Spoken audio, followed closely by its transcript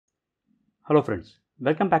Hello friends,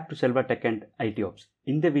 welcome back to Selva Tech and ITOps.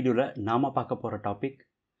 இந்த வீடியோல நாம பார்க்க போற டாபிக்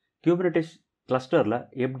Kubernetes Clusterல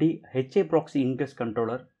எப்படி Haproxy Ingress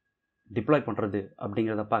Controller டிப்ளாய் பண்றது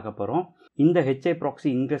அப்படிங்கறத பார்க்க போறோம். இந்த Haproxy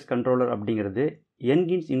Ingress Controller அப்படிங்கிறது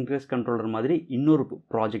Nginx Ingress Controller மாதிரி இன்னொரு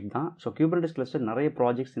ப்ராஜெக்ட் தான். ஸோ Kubernetes Cluster நிறைய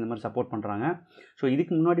ப்ராஜெக்ட்ஸ் இந்த மாதிரி சப்போர்ட் பண்றாங்க. ஸோ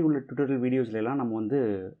இதுக்கு முன்னாடி உள்ள டியூட்டோரியல் வீடியோஸ்ல எல்லாம் நம்ம வந்து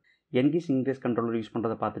Nginx Ingress Controller யூஸ்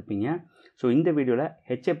பண்ணுறதை பார்த்துருப்பீங்க. ஸோ இந்த வீடியோவில்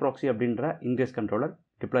Haproxy அப்படின்ற Ingress Controller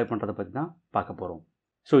டிப்ளாய் பண்ணுறதை பற்றி தான் பார்க்க போகிறோம்.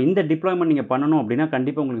 ஸோ இந்த டிப்ளாய்மெண்ட் நீங்கள் பண்ணணும் அப்படின்னா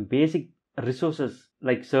கண்டிப்பாக உங்களுக்கு பேசிக் ரிசோர்ஸஸ்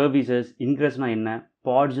லைக் சர்வீசஸ், இன்க்ரெஸ்னா என்ன,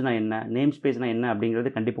 பாட்ஸ்னா என்ன, நேம் ஸ்பேஸ்னா என்ன அப்படிங்கிறது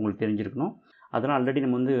கண்டிப்பாக உங்களுக்கு தெரிஞ்சிருக்கணும். அதெல்லாம் ஆல்ரெடி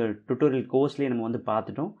நம்ம வந்து டியூட்டோரியல் கோர்ஸ்லேயே நம்ம வந்து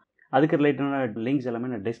பார்த்துட்டோம். அதுக்கு ரிலேட்டடான லிங்க்ஸ் எல்லாமே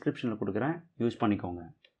நான் டிஸ்கிரிப்ஷனில் கொடுக்குறேன், யூஸ் பண்ணிக்கோங்க.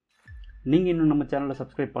 நீங்கள் இன்னும் நம்ம சேனலை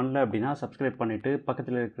சப்ஸ்கிரைப் பண்ணல அப்படின்னா சப்ஸ்கிரைப் பண்ணிவிட்டு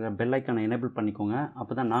பக்கத்தில் இருக்கிற பெல் ஐக்கானை எனேபிள் பண்ணிக்கோங்க.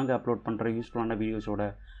 அப்போ தான் நாங்கள் அப்லோட் பண்ணுற யூஸ்ஃபுல்லான வீடியோஸோட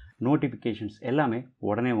நோட்டிஃபிகேஷன்ஸ் எல்லாமே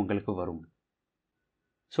உடனே உங்களுக்கு வரும்.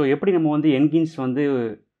 ஸோ எப்படி நம்ம வந்து Nginx வந்து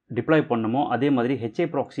டிப்ளாய் பண்ணமோ அதே மாதிரி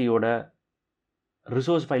Haproxyயோட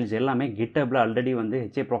ரிசோர்ஸ் ஃபைல்ஸ் எல்லாமே GitHubல ஆல்ரெடி வந்து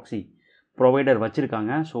Haproxy ப்ரொவைடர்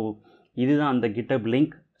வச்சுருக்காங்க. ஸோ இதுதான் அந்த GitHub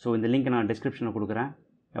லிங்க். ஸோ இந்த லிங்க்கை நான் டிஸ்கிரிப்ஷனில் கொடுக்குறேன்.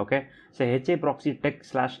 Okay, so Haproxy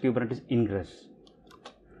tech/Kubernetes Ingress.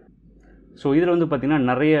 So இதில் வந்து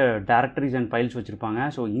பார்த்திங்கன்னா நிறைய டேரக்டரிஸ் அண்ட் ஃபைல்ஸ்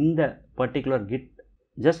வச்சுருப்பாங்க. ஸோ இந்த பர்டிகுலர்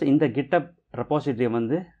ஜஸ்ட் இந்த GitHub ரெபாசிட்டரியை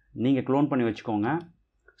வந்து நீங்கள் க்ளோன் பண்ணி வச்சுக்கோங்க.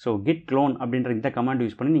 ஸோ git clone அப்படின்ற இந்த கமாண்ட்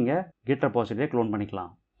யூஸ் பண்ணி நீங்கள் Git ரெபாசிட்டரியை க்ளோன் பண்ணிக்கலாம்.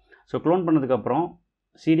 ஸோ க்ளோன் பண்ணதுக்கப்புறம்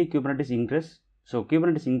cd Kubernetes Ingress. So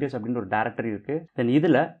Kubernetes Ingress அப்படின்ற ஒரு டேரக்டரி இருக்குது. தென்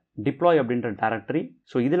இதில் டிப்ளாய் அப்படின்ற டேரக்டரி.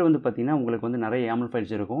 ஸோ இதில் வந்து பார்த்திங்கன்னா உங்களுக்கு வந்து நிறைய YAML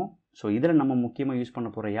ஃபைல்ஸ் இருக்கும். ஸோ இதில் நம்ம முக்கியமாக யூஸ் பண்ண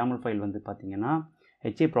போகிற YAML ஃபைல் வந்து பார்த்திங்கன்னா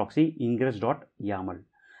Haproxy Ingress.yaml.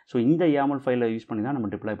 ஸோ இந்த YAML ஃபைலை யூஸ் பண்ணி தான்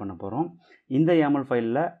நம்ம டிப்ளாய் பண்ண போகிறோம். இந்த YAML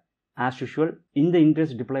ஃபைலில் ஆஸ் யூஷுவல் இந்த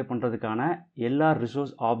இன்க்ரெஸ் டிப்ளாய் பண்ணுறதுக்கான எல்லா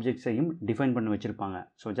ரிசோர்ஸ் ஆப்ஜெக்ட்ஸையும் டிஃபைன் பண்ணி வச்சுருப்பாங்க.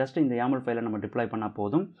 ஸோ ஜஸ்ட் இந்த YAML ஃபைலை நம்ம டிப்ளாய் பண்ணால்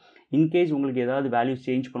போதும். இன்கேஸ் உங்களுக்கு ஏதாவது வேல்யூஸ்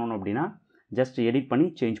சேஞ்ச் பண்ணணும் அப்படின்னா ஜஸ்ட் எடிட் பண்ணி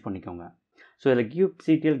சேஞ்ச் பண்ணிக்கோங்க. ஸோ இதில்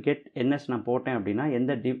kubectl get ns நான் போட்டேன் அப்படின்னா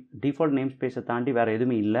எந்த டிஃபால்ட் நேம் ஸ்பேஸை தாண்டி வேறு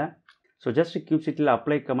எதுவுமே இல்லை. So just kubectl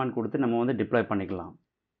apply command கொடுத்து நம்ம வந்து டிப்ளாய் பண்ணிக்கலாம்.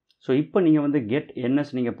 ஸோ இப்போ நீங்கள் வந்து get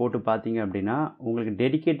ns நீங்கள் போட்டு பார்த்தீங்க அப்படின்னா உங்களுக்கு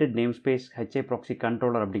dedicated name space Haproxy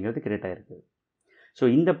controller அப்படிங்கிறது கிரியேட் ஆகிருக்கு. ஸோ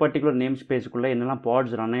இந்த பர்டிகுலர் நேம் ஸ்பேஸுக்குள்ளே என்னெல்லாம்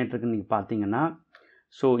பாட்ஸ் ரன் ஆகிட்டுருக்குன்னு நீங்கள் பார்த்தீங்கன்னா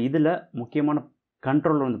ஸோ இதில் முக்கியமான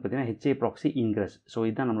கண்ட்ரோலர் வந்து பார்த்திங்கன்னா Haproxy Ingress. ஸோ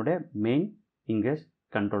இதுதான் நம்மளுடைய மெயின் Ingress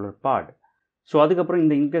கண்ட்ரோலர் பாட். ஸோ அதுக்கப்புறம்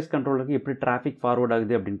இந்த Ingress கண்ட்ரோலருக்கு எப்படி டிராஃபிக் ஃபார்வர்ட்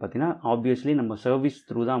ஆகுது அப்படின்னு பார்த்தீங்கன்னா ஆப்வியஸ்லி நம்ம சர்வீஸ்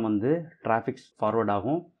த்ரூ தான் வந்து டிராஃபிக்ஸ் ஃபார்வர்ட்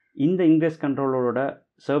ஆகும். இந்த Ingress கண்ட்ரோலரோட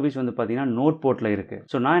சர்வீஸ் வந்து பார்த்திங்கன்னா நோட் போர்ட்டில் இருக்குது.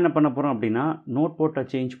 ஸோ நான் என்ன பண்ண போகிறேன் அப்படின்னா நோட் போர்ட்டை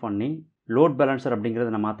சேஞ்ச் பண்ணி லோட் பேலன்சர்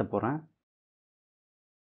அப்படிங்கிறத நான் மாற்ற போகிறேன்.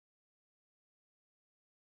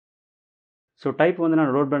 ஸோ டைப் வந்து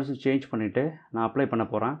நான் லோட் பேலன்ஸர் சேஞ்ச் பண்ணிவிட்டு நான் அப்ளை பண்ண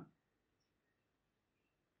போகிறேன்.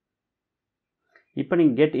 இப்போ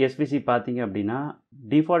நீங்கள் get svc பார்த்தீங்க அப்படின்னா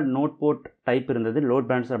டிஃபால்ட் நோட் போர்ட் டைப் இருந்தது, லோட்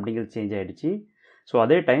பேலன்சர் அப்படிங்கிறது சேஞ்ச் ஆகிடுச்சு. ஸோ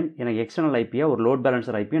அதே டைம் எனக்கு எக்ஸ்டர்னல் ஐபியாக ஒரு லோட்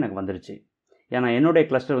பேலன்சர் ஐபியும் எனக்கு வந்துருச்சு. ஏன்னா என்னுடைய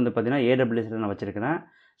கிளஸ்டர் வந்து பார்த்திங்கன்னா AWSல நான் வச்சுருக்கிறேன்.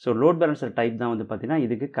 ஸோ லோட் பேலன்சர் டைப் தான் வந்து பார்த்திங்கன்னா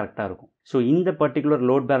இதுக்கு கரெக்டாக இருக்கும். ஸோ இந்த பர்டிகுலர்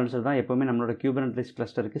லோட் பேலன்சர் தான் எப்போவுமே நம்மளோட Kubernetes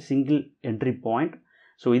கிளஸ்டருக்கு single entry point.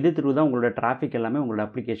 So இது த்ரூ தான் உங்களோட டிராஃபிக் எல்லாமே உங்களோட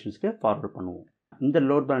அப்ளிகேஷன்ஸ்க்கு ஃபார்வர்ட் பண்ணுவோம். இந்த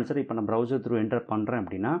லோட் பேலன்சர் இப்போ நான் ப்ரௌசர் த்ரூ என்டர் பண்ணுறேன்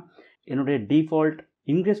அப்படின்னா என்னுடைய டிஃபால்ட்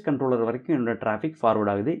Ingress கண்ட்ரோலர் வரைக்கும் என்னோட டிராஃபிக்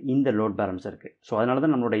ஃபார்வர்ட் ஆகுது இந்த லோட் பேலன்சருக்கு. ஸோ அதனால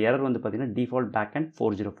தான் நம்மளோட எரர் வந்து பார்த்திங்கன்னா டிஃபால்ட் பேக்எண்ட்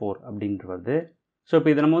 404 அப்படின்றது. ஸோ இப்போ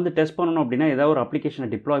இதை நம்ம வந்து டெஸ்ட் பண்ணணும் அப்படின்னா ஏதாவது ஒரு அப்ளிகேஷனை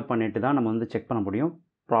டிப்ளாய் பண்ணிட்டு தான் நம்ம வந்து செக் பண்ண முடியும்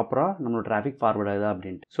ப்ராப்பராக நம்மளோட டிராஃபிக் ஃபார்வர்ட் ஆகுதா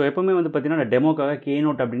அப்படின்ட்டு. ஸோ எப்போவுமே வந்து பார்த்திங்கன்னா நான் டெமோக்காக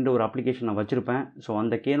Keynote அப்படின்ற ஒரு அப்ளிகேஷன் நான் வச்சுருப்பேன். ஸோ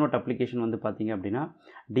அந்த Keynote அப்ளிகேஷன் வந்து பார்த்திங்க அப்படின்னா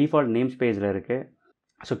டிஃபால்ட் நேம் ஸ்பேஸில் இருக்குது.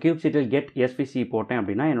 ஸோ kubectl get svc போட்டேன்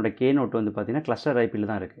அப்படின்னா என்னோடய Keynote வந்து பார்த்திங்கன்னா கிளஸ்டர் ஐபியில்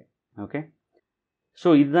தான் இருக்குது. ஓகே, ஸோ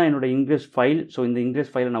இதுதான் என்னோடய Ingress ஃபைல். ஸோ இந்த Ingress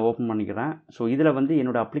ஃபைலை நான் ஓப்பன் பண்ணிக்கிறேன். ஸோ இதில் வந்து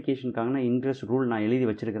என்னோடய அப்ளிகேஷனுக்கான Ingress ரூல் நான் எழுதி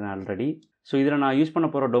வச்சுருக்கிறேன் ஆல்ரெடி. ஸோ இதில் நான் யூஸ் பண்ண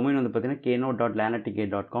போகிற டொமைன் வந்து பார்த்திங்கன்னா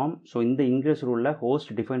keynote.lanatigate.com. ஸோ இந்த Ingress ரூலில்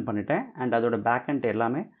ஹோஸ்ட் டிஃபைன் பண்ணிட்டேன் அண்ட் அதோட பேக்எண்ட்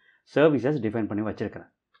எல்லாமே சர்வீசஸ் டிஃபைன் பண்ணி வச்சுருக்கிறேன்.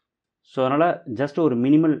 ஸோ அதனால் ஜஸ்ட் ஒரு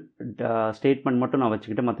மினிமல் ஸ்டேட்மெண்ட் மட்டும் நான்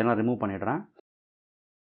வச்சுக்கிட்டு மற்றெல்லாம் ரிமூவ் பண்ணிடுறேன்.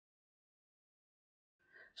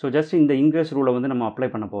 ஸோ ஜஸ்ட் இந்த Ingress ரூலை வந்து நம்ம அப்ளை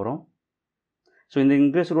பண்ண போகிறோம். ஸோ இந்த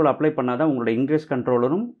Ingress ரூல் அப்ளை பண்ணால் தான் உங்களோட Ingress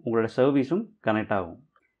கண்ட்ரோலரும் உங்களோட சர்வீஸும் கனெக்ட் ஆகும்.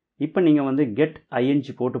 இப்போ நீங்கள் வந்து get ing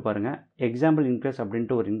போட்டு பாருங்கள். எக்ஸாம்பிள் Ingress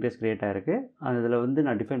அப்படின்ட்டு ஒரு Ingress கிரியேட் ஆகிருக்கு. அதில் வந்து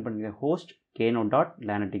நான் டிஃபைன் பண்ணிக்கிறேன் ஹோஸ்ட்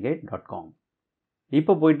keynote.lanatigate.com.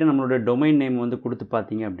 இப்போ போயிட்டு நம்மளோட டொமைன் நேம் வந்து கொடுத்து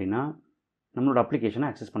பார்த்தீங்க அப்படின்னா நம்மளோட அப்ளிகேஷனை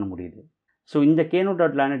ஆக்சஸ் பண்ண முடியுது. ஸோ இந்த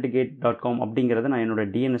keynote.lanatigate.com அப்படிங்கிறத நான்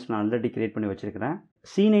என்னோடய DNS நான் ஆல்ரெடி கிரியேட் பண்ணி வச்சுருக்கிறேன்.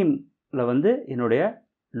 CNAMEல வந்து என்னுடைய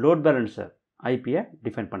லோட் பேலன்சர் ஐபியை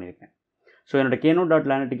டிஃபைன் பண்ணியிருக்கேன். ஸோ என்னோட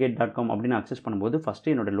keynote.lanatigate.com அப்படின்னு அக்சஸ் பண்ணும்போது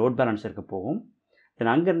ஃபஸ்ட்டு என்னோடய லோட் பேலன்சருக்கு போகும்.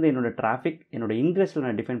 தென் அங்கேருந்து என்னோடய டிராஃபிக் என்னோடய இன்க்ரெஸில்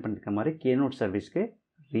நான் டிஃபைன் பண்ணியிருக்க மாதிரி கேனோட் சர்வீஸ்க்கு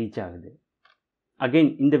ரீச் ஆகுது.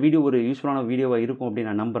 அகெயின் இந்த வீடியோ ஒரு யூஸ்ஃபுல்லான வீடியோவாக இருக்கும் அப்படின்னு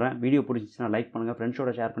நான் நம்புகிறேன். வீடியோ பிடிச்சிச்சுன்னா லைக் பண்ணுங்கள்,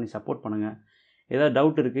 ஃப்ரெண்ட்ஸோட ஷேர் பண்ணி சப்போர்ட் பண்ணுங்கள். ஏதாவது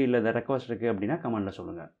டவுட் இருக்குது இல்லை ரெக்வஸ்ட் இருக்குது அப்படின்னா கமெண்ட்டில்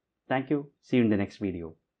சொல்லுங்கள். Thank you. See you in the next video.